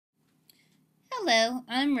Hello,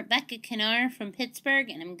 I'm Rebecca Kennard from Pittsburgh,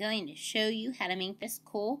 and I'm going to show you how to make this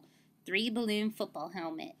cool 3-balloon football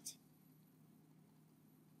helmet.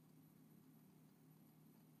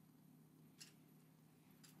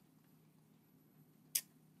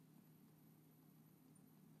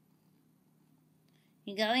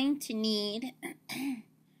 You're going to need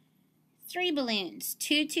 3 balloons,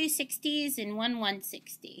 2 260s and 1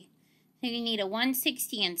 160. So you need a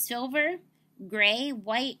 160 in silver, gray,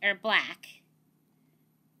 white, or black,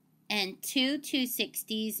 and 2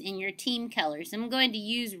 260s in your team colors. I'm going to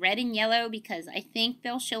use red and yellow because I think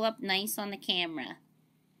they'll show up nice on the camera.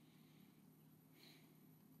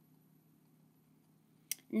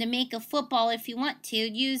 And to make a football, if you want to,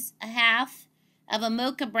 use a half of a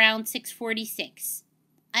Mocha Brown 646.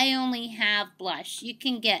 I only have blush. You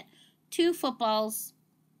can get 2 footballs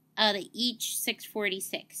out of each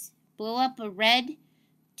 646. Blow up a red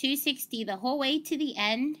 260 the whole way to the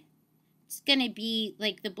end. It's going to be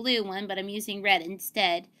like the blue one, but I'm using red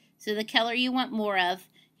instead. So the color you want more of,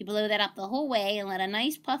 you blow that up the whole way and let a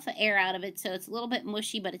nice puff of air out of it so it's a little bit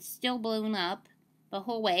mushy, but it's still blown up the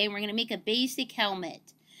whole way. And we're going to make a basic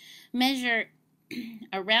helmet. Measure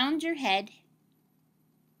around your head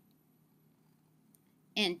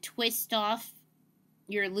and twist off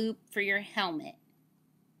your loop for your helmet.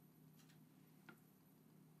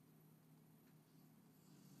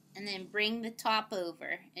 And then bring the top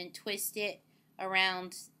over and twist it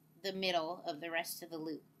around the middle of the rest of the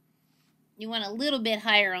loop. You want a little bit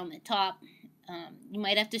higher on the top. You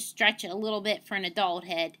might have to stretch it a little bit for an adult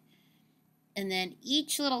head. And then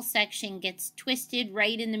each little section gets twisted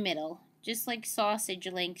right in the middle. Just like sausage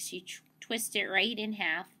links, you twist it right in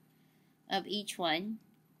half of each one.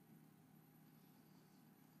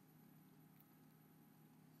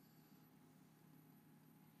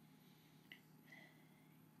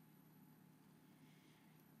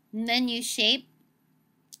 And then you shape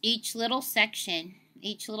each little section.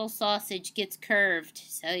 Each little sausage gets curved.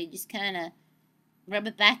 So you just kind of rub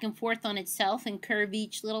it back and forth on itself and curve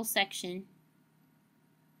each little section.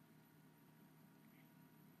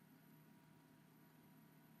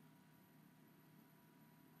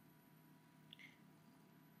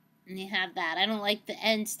 And you have that. I don't like the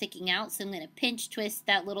end sticking out, so I'm going to pinch twist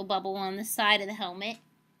that little bubble on the side of the helmet.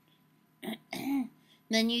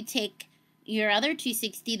 Then you take your other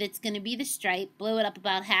 260 that's going to be the stripe, blow it up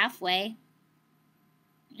about halfway.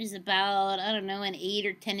 There's about, I don't know, an 8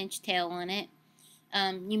 or 10 inch tail on it.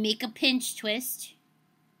 You make a pinch twist,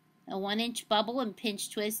 a 1-inch bubble, and pinch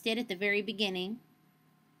twist it at the very beginning.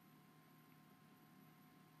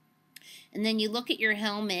 And then you look at your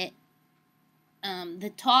helmet.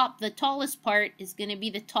 The tallest part is going to be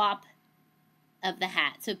the top of the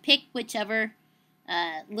hat. So pick whichever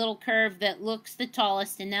little curve that looks the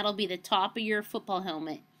tallest, and that'll be the top of your football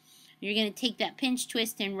helmet. You're going to take that pinch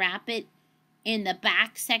twist and wrap it in the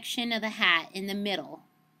back section of the hat, in the middle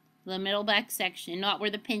back section, not where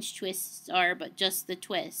the pinch twists are, but just the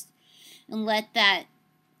twist. And let that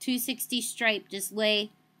 260 stripe just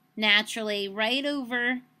lay naturally right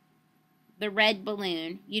over the red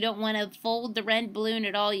balloon. You don't want to fold the red balloon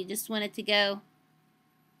at all. You just want it to go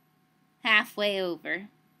halfway over.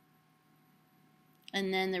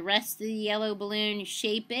 And then the rest of the yellow balloon, you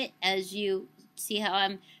shape it as you see how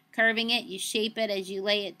I'm curving it. You shape it as you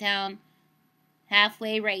lay it down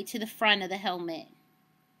halfway right to the front of the helmet.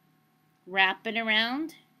 Wrap it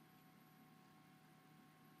around.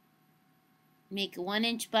 Make a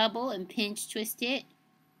 1-inch bubble and pinch twist it.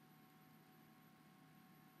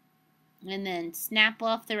 And then snap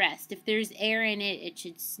off the rest. If there's air in it, it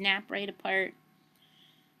should snap right apart.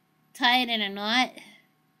 Tie it in a knot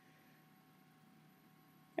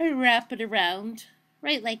and wrap it around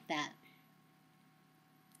right like that.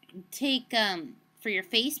 Take for your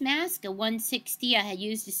face mask a 160. I had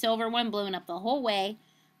used a silver one, blown up the whole way.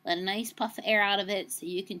 Let a nice puff of air out of it so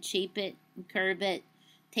you can shape it and curve it.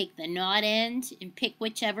 Take the knot end and pick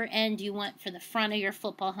whichever end you want for the front of your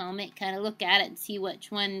football helmet. Kind of look at it and see which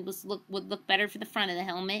one would look better for the front of the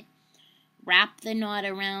helmet. Wrap the knot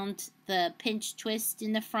around the pinch twist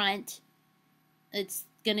in the front. It's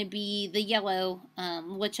going to be the yellow,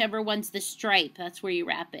 whichever one's the stripe. That's where you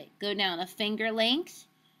wrap it. Go down a finger length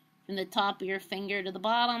from the top of your finger to the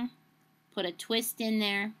bottom. Put a twist in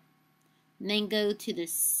there. And then go to the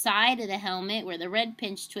side of the helmet where the red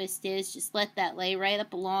pinch twist is. Just let that lay right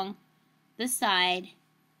up along the side.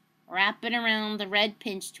 Wrap it around the red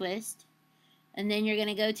pinch twist. And then you're going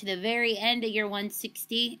to go to the very end of your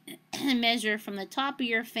 160 and measure from the top of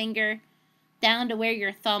your finger down to where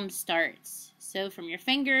your thumb starts. So from your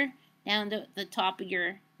finger down to the top of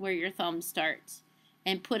where your thumb starts.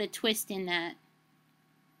 And put a twist in that.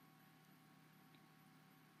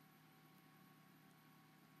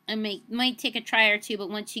 I might take a try or two, but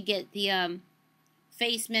once you get the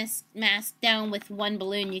face mask down with one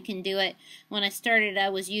balloon, you can do it. When I started, I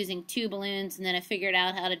was using 2 balloons, and then I figured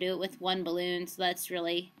out how to do it with 1 balloon, so that's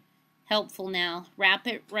really helpful now. Wrap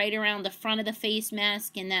it right around the front of the face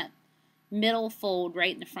mask in that middle fold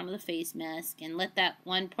right in the front of the face mask, and let that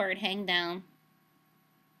one part hang down.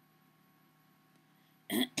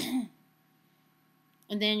 And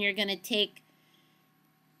then you're going to take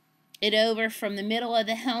it over from the middle of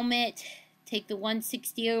the helmet, take the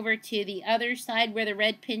 160 over to the other side where the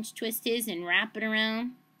red pinch twist is, and wrap it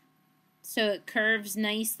around so it curves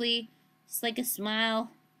nicely, just like a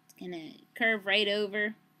smile. It's going to curve right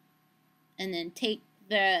over. And then take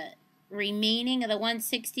the remaining of the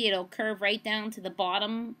 160, it'll curve right down to the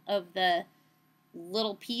bottom of the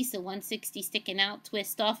little piece of 160 sticking out,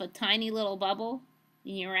 twist off a tiny little bubble,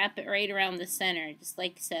 and you wrap it right around the center, just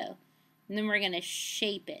like so. And then we're going to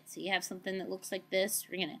shape it. So you have something that looks like this.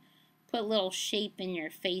 We're going to put a little shape in your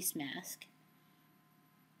face mask.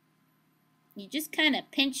 You just kind of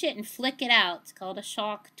pinch it and flick it out. It's called a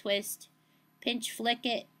shock twist. Pinch, flick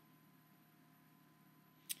it.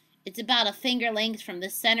 It's about a finger length from the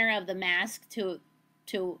center of the mask to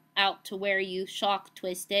out to where you shock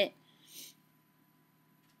twist it.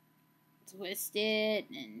 Twist it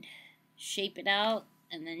and shape it out,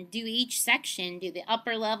 and then do each section. Do the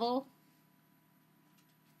upper level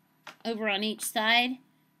over on each side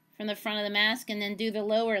from the front of the mask, and then do the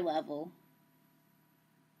lower level.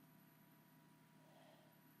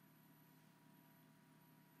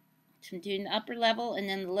 So doing the upper level and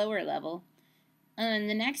then the lower level. And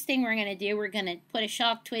the next thing we're going to do, we're going to put a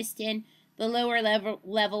shock twist in the lower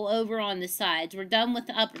level over on the sides. We're done with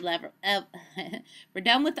the upper level. We're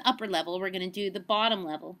done with the upper level. We're going to do the bottom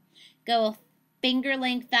level. Go a finger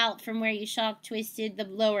length out from where you shock twisted the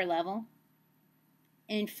lower level,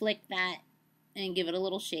 and flick that and give it a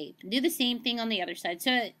little shape. Do the same thing on the other side.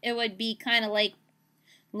 So it would be kind of like,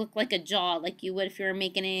 look like a jaw, like you would if you were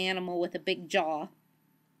making an animal with a big jaw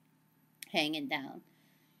hanging down.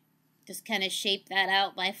 Just kind of shape that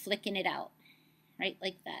out by flicking it out, right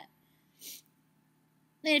like that.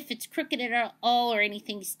 Then if it's crooked at all or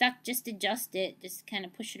anything stuck, just adjust it. Just kind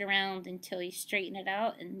of push it around until you straighten it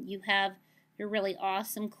out, and you have your really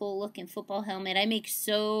awesome, cool looking football helmet. I make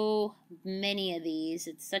so many of these.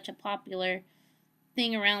 It's such a popular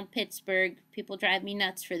thing around Pittsburgh. People drive me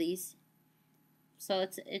nuts for these. So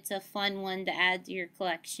it's a fun one to add to your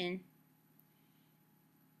collection.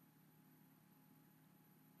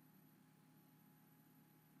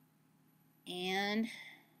 And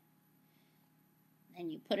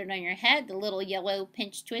then you put it on your head. The little yellow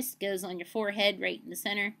pinch twist goes on your forehead, right in the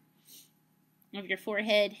center of your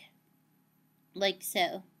forehead, like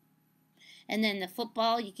so. And then the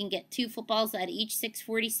football, you can get 2 footballs out of each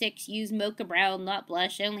 646. Use Mocha Brown, not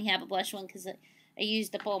blush. I only have a blush one because I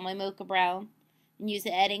used up all my Mocha Brown. And use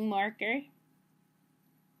the Edding marker.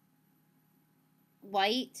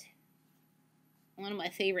 White, one of my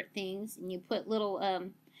favorite things. And you put little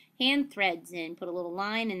hand threads in. Put a little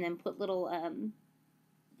line and then put little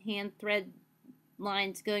hand thread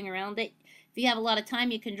lines going around it. If you have a lot of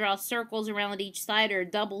time, you can draw circles around each side or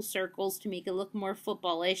double circles to make it look more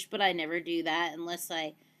footballish, but I never do that unless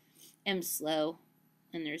I am slow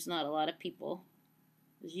and there's not a lot of people.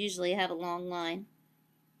 Because usually I have a long line.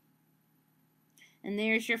 And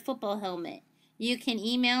there's your football helmet. You can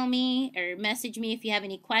email me or message me if you have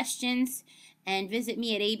any questions, and visit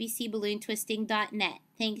me at abcballoontwisting.net.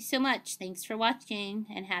 Thanks so much. Thanks for watching,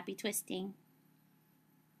 and happy twisting.